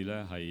將會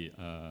咧係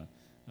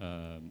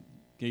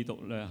基督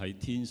咧喺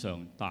天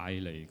上帶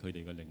嚟佢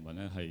哋嘅靈魂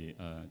咧係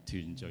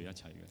團聚一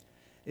齊嘅。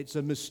It's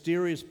a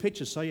mysterious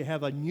picture. So you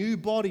have a new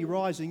body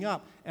rising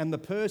up, and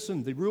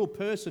the real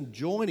person,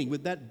 joining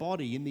with that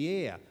body in the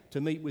air to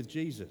meet with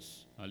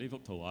Jesus. 呢幅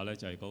圖畫咧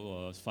就係嗰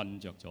個瞓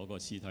着咗個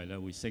屍體咧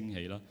會升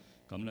起啦，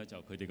咁咧就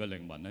佢哋嘅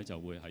靈魂咧就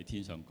會喺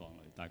天上降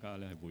嚟，大家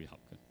咧係會合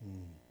嘅。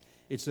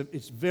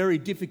It's very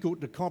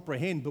difficult to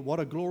comprehend, but what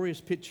a glorious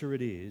picture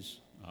it is.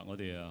 我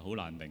哋好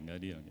難明嘅呢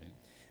樣嘢。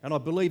And I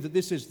believe that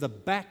this is the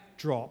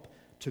backdrop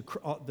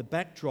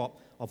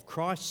of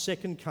Christ's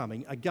second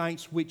coming,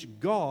 against which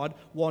God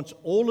wants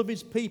all of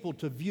his people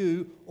to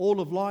view all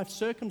of life's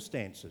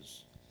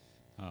circumstances.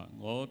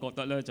 我覺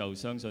得咧就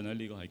相信咧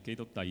呢個係基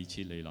督第二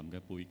次嚟臨嘅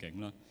背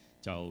景啦。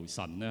就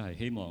神咧係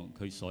希望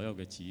佢所有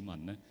嘅子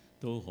民咧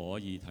都可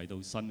以睇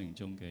到生命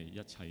中嘅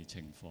一切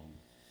情況。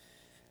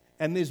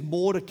And there's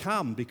more to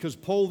come, because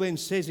Paul then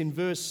says in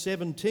verse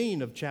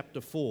 17 of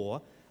chapter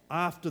 4,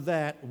 after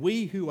that,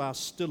 we who are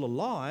still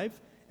alive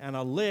and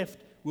are left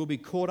will be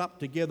caught up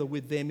together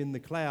with them in the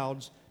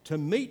clouds to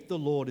meet the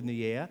Lord in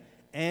the air,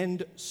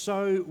 and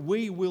so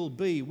we will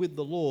be with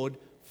the Lord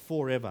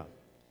forever.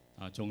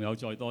 仲有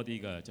再多啲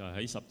嘅，就係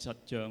喺17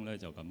章咧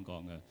就咁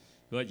講嘅。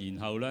佢話：然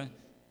後咧，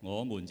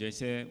我們這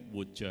些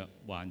活着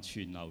還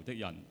存留的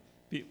人，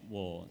必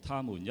和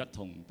他們一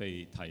同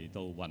被提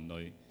到雲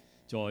裏，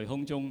在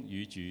空中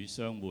與主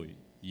相會，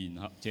然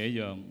後這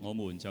樣我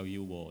們就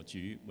要和主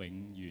永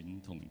遠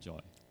同在。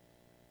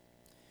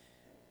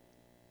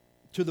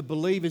To the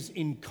believers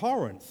in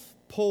Corinth,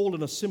 Paul,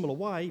 in a similar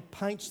way,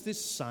 paints this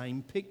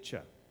same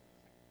picture.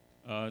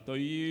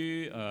 對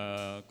於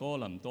哥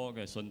林多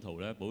嘅信徒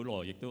咧，保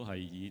羅亦都係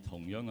以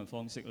同樣嘅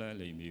方式咧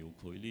嚟描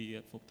繪呢一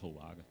幅圖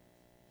畫嘅。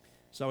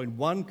So in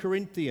 1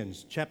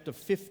 Corinthians chapter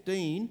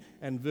 15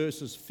 and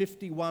verses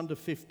 51 to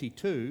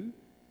 52,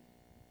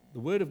 the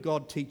Word of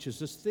God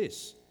teaches us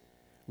this.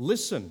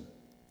 Listen,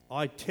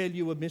 I tell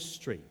you a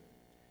mystery.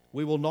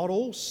 We will not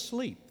all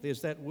sleep,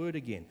 there's that word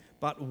again,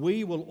 but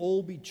we will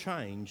all be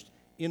changed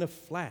in a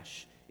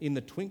flash, in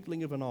the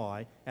twinkling of an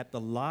eye, at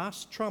the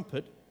last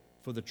trumpet,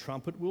 for the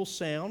trumpet will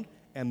sound,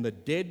 and the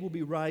dead will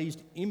be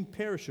raised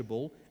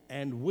imperishable,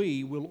 and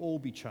we will all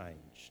be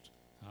changed.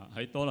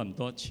 喺多林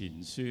多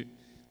前書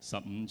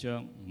15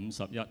章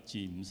51至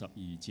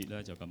52節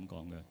咧就咁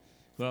講嘅。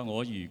佢話：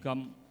我如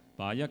今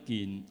把一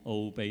件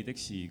奧秘的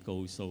事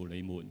告訴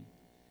你們，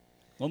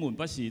我們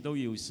不是都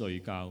要睡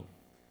覺，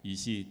而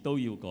是都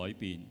要改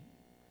變。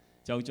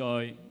就在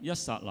一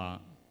剎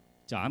那、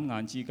眨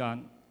眼之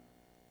間，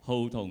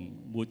號筒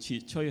沒切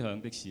吹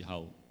響的時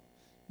候，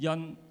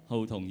因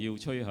號筒要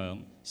吹響，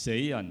死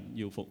人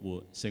要復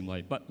活，成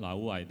為不朽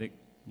壞的，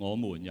我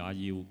們也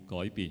要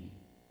改變。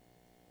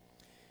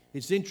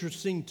It's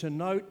interesting to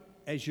note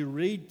as you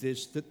read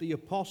this that the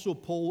Apostle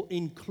Paul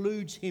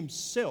includes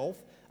himself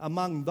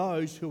among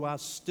those who are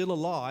still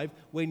alive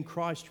when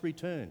Christ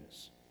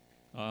returns.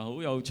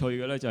 好有趣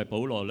嘅咧，就係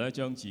保羅咧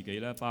將自己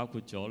咧包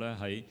括咗咧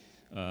喺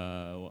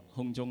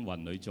空中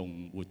雲裏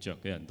仲活着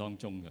嘅人當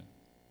中嘅。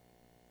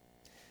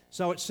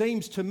So it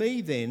seems to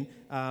me then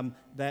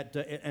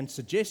and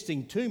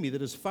suggesting to me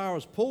that as far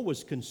as Paul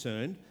was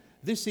concerned,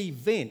 this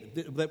event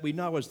that we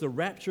know as the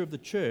rapture of the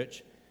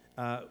church,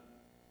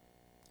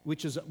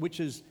 which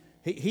is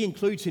he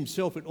includes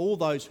himself in all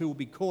those who will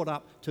be caught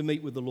up to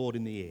meet with the Lord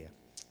in the air.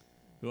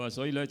 佢話：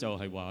所以咧就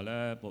係話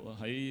咧，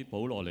喺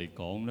保羅嚟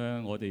講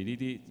咧，我哋呢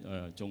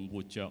啲仲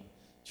活着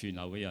存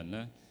留嘅人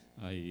咧，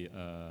係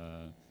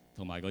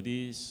同埋嗰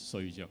啲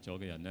睡着咗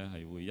嘅人咧，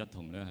係會一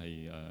同咧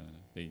係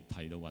被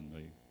提到雲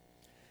裏。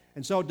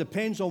And so it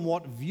depends on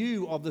what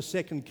view of the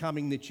second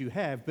coming that you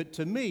have, but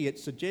to me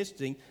it's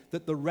suggesting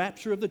that the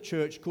rapture of the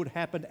church could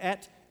happen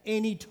at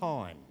any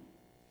time.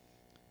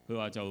 佢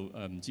話就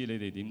唔知你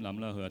哋點諗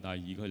啦。佢話但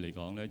係以佢嚟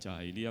講咧，就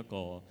係呢一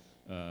個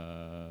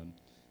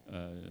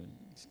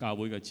教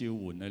會嘅召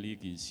喚咧，呢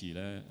件事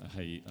咧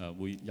係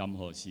會任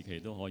何時期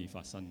都可以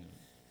發生嘅。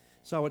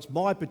So it's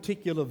my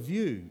particular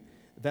view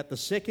that the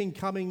second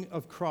coming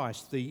of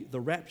Christ, the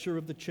rapture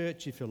of the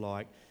church, if you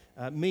like,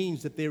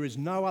 means that there is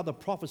no other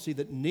prophecy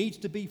that needs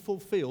to be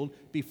fulfilled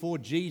before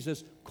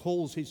Jesus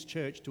calls his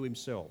church to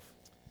himself.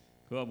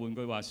 佢話換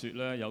句話説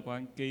咧，有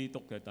關基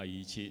督嘅第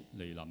二次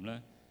嚟臨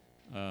咧，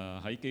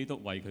喺基督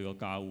為佢個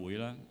教會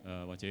啦，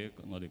或者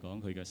我哋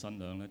講佢嘅新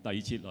娘咧，第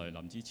二次來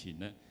臨之前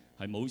咧，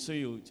係冇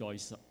需要再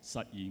實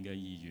現嘅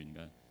意願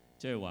嘅，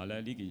即係話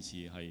咧呢件事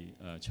係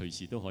隨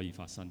時都可以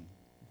發生。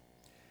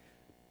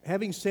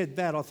Having said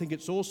that, I think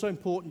it's also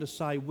important to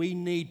say we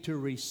need to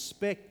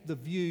respect the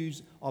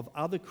views of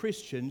other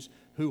Christians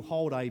who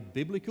hold a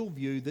biblical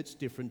view that's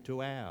different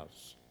to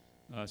ours.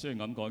 雖然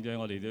咁講啫，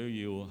我哋都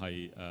要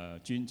係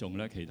尊重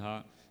咧其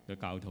他嘅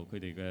教徒佢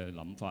哋嘅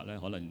諗法咧，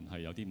可能係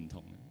有啲唔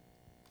同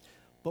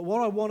嘅。But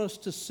what I want us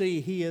to see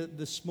here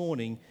this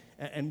morning,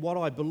 and what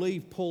I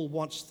believe Paul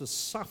wants the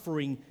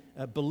suffering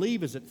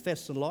believers at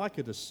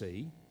Thessalonica to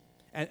see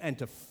and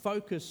to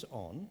focus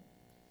on,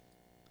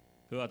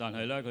 佢話：但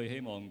係咧，佢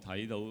希望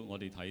睇到我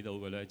哋睇到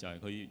嘅咧，就係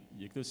佢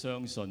亦都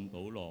相信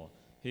保羅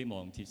希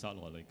望帖撒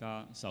羅尼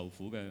迦受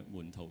苦嘅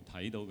門徒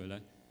睇到嘅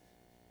咧。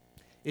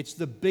it's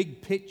the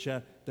big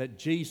picture that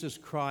Jesus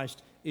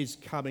Christ is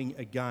coming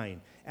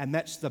again. And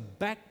that's the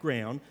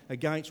background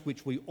against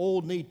which we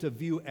all need to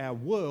view our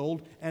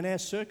world and our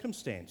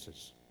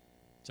circumstances.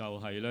 就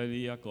係咧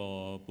呢一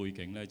個背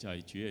景咧，就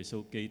係主耶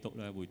穌基督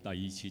咧會第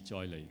二次再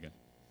嚟嘅。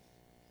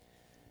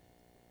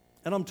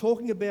And I'm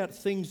talking about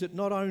things that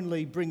not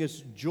only bring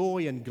us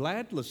joy and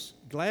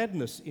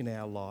gladness in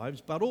our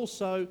lives, but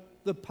also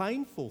the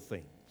painful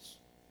things.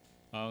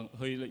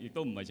 佢亦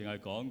都唔係淨係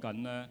講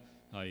緊咧，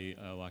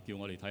係話叫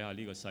我哋睇下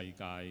呢個世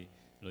界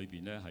裏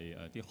邊咧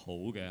係啲好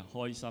嘅、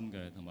開心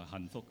嘅同埋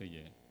幸福嘅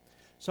嘢。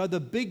So the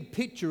big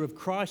picture of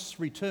Christ's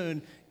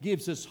return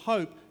gives us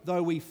hope,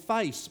 though we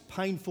face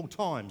painful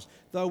times,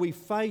 though we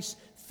face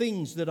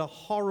things that are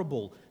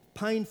horrible,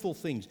 painful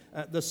things,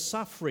 the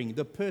suffering,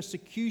 the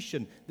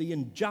persecution, the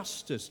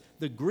injustice,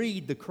 the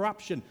greed, the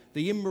corruption,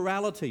 the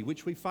immorality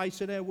which we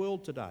face in our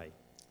world today.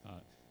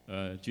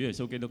 主耶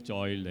穌基督再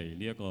嚟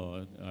呢一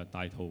個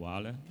大圖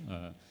畫咧，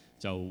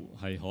就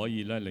係可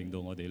以咧令到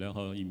我哋咧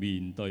可以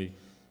面對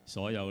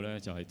所有咧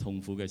就係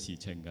痛苦嘅事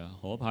情嘅、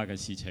可怕嘅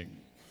事情、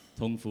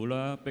痛苦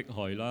啦、迫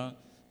害啦、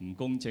唔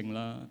公正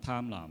啦、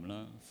貪婪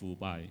啦、腐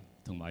敗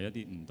同埋一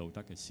啲唔道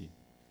德嘅事。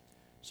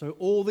So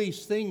all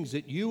these things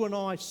that you and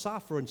I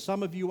suffer, and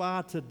some of you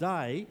are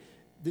today,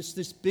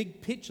 this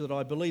big picture that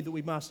I believe that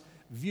we must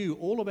view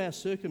all of our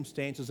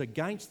circumstances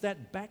against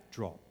that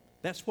backdrop.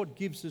 That's what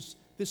gives us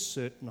this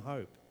certain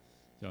hope.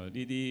 就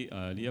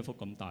呢一幅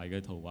咁大嘅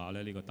圖畫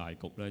咧，呢個大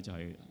局咧就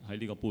係喺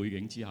呢個背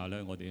景之下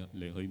咧，我哋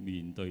嚟去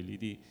面對呢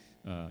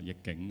啲逆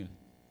境嘅。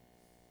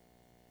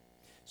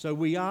So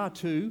we are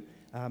to,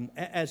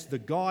 as the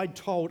guide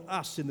told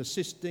us in the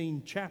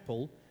Sistine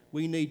Chapel,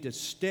 we need to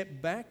step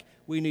back,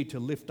 we need to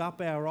lift up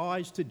our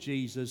eyes to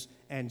Jesus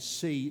and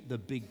see the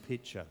big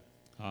picture.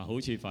 好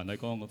似梵蒂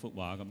岡嗰幅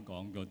畫咁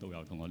講，個導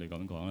遊同我哋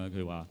咁講啦，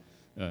佢話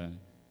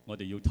我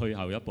哋要退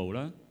後一步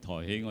啦，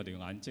抬起我哋嘅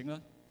眼睛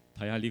啦，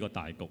睇下呢個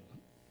大局。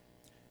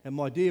And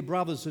my dear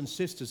brothers and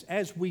sisters,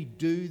 as we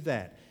do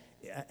that,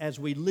 as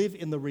we live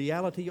in the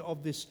reality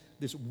of this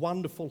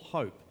wonderful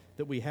hope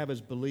that we have as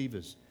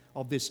believers,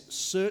 of this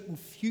certain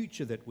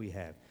future that we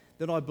have,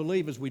 then I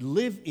believe as we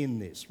live in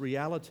this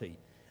reality,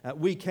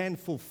 we can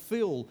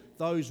fulfill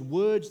those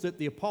words that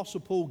the Apostle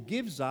Paul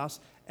gives us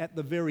at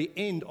the very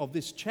end of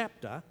this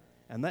chapter,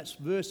 and that's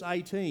verse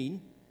 18.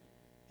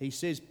 He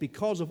says,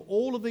 because of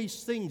all of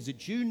these things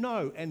that you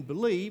know and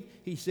believe,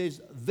 he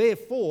says,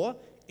 therefore,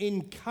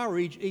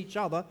 encourage each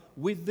other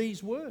with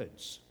these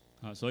words.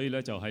 所以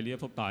咧就喺呢一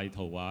幅大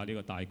圖畫呢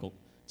個大局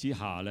之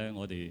下咧，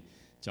我哋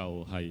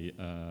就係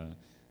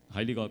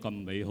喺呢個咁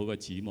美好嘅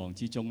指望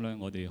之中咧，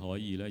我哋可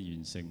以咧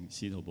完成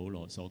使徒保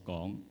羅所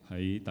講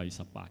喺第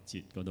18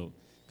節嗰度，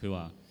佢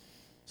話：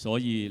所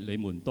以你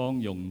們當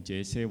用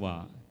這些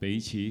話彼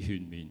此勸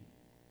勉。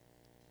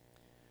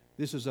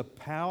This is a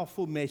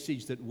powerful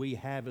message that we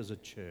have as a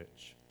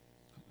church.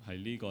 係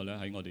呢個咧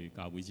喺我哋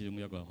教會之中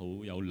一個好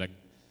有力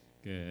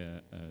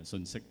嘅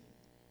信息。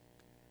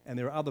And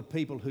there are other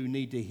people who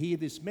need to hear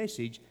this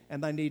message,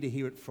 and they need to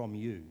hear it from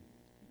you.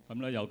 咁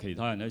咧有其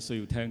他人咧需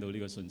要聽到呢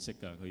個信息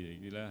㗎，佢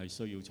哋咧係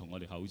需要從我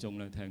哋口中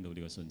咧聽到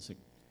呢個信息。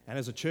And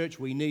as a church,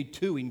 we need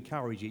to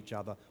encourage each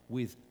other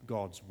with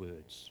God's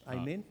words.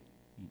 Amen.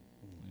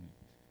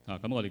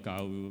 咁我哋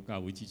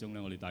教會之中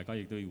咧，我哋大家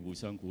亦都要互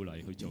相鼓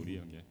勵去做呢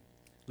樣嘢。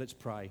Let's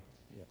pray.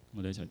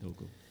 我哋一齊禱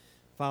告。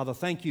Father,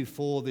 thank you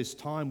for this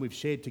time we've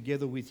shared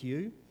together with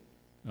you.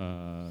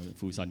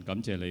 父神，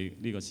感謝你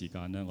呢個時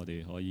間咧，我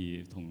哋可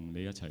以同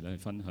你一齊咧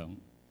分享。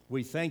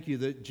We thank you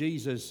that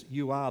Jesus,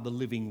 you are the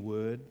living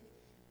word.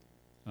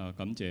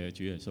 感謝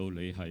主耶穌，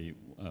你係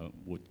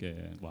活嘅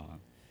話。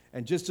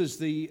And just as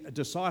the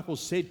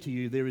disciples said to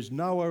you, there is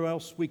nowhere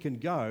else we can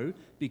go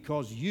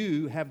because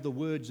you have the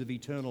words of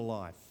eternal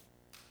life.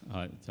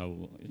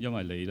 就因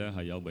為你咧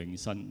係有永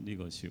生呢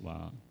個説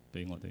話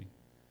俾我哋。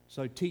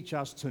So teach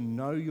us to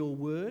know your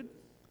word.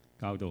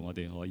 教導我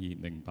哋可以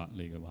明白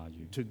你嘅話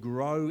語。To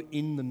grow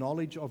in the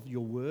knowledge of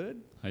your word.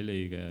 喺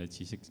你嘅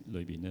知識裏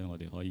邊咧，我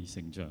哋可以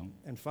成長。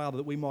And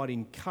Father, that we might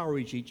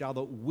encourage each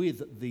other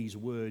with these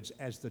words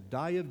as the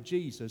day of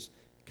Jesus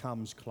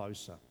comes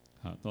closer.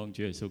 當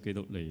主耶穌基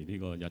督嚟呢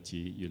個日子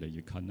越嚟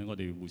越近咧，我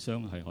哋互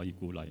相係可以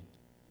鼓勵。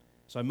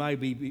So may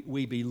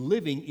we be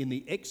living in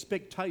the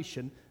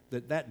expectation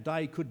that that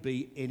day could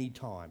be any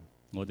time.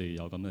 我哋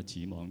有咁嘅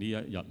指望，呢一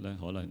日咧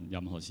可能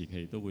任何時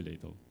期都會嚟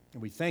到。And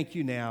we thank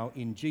you now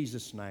in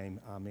Jesus' name.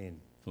 Amen.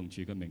 奉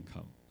主嘅名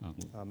求，阿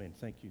門。Amen.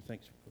 Thank you.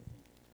 Thanks.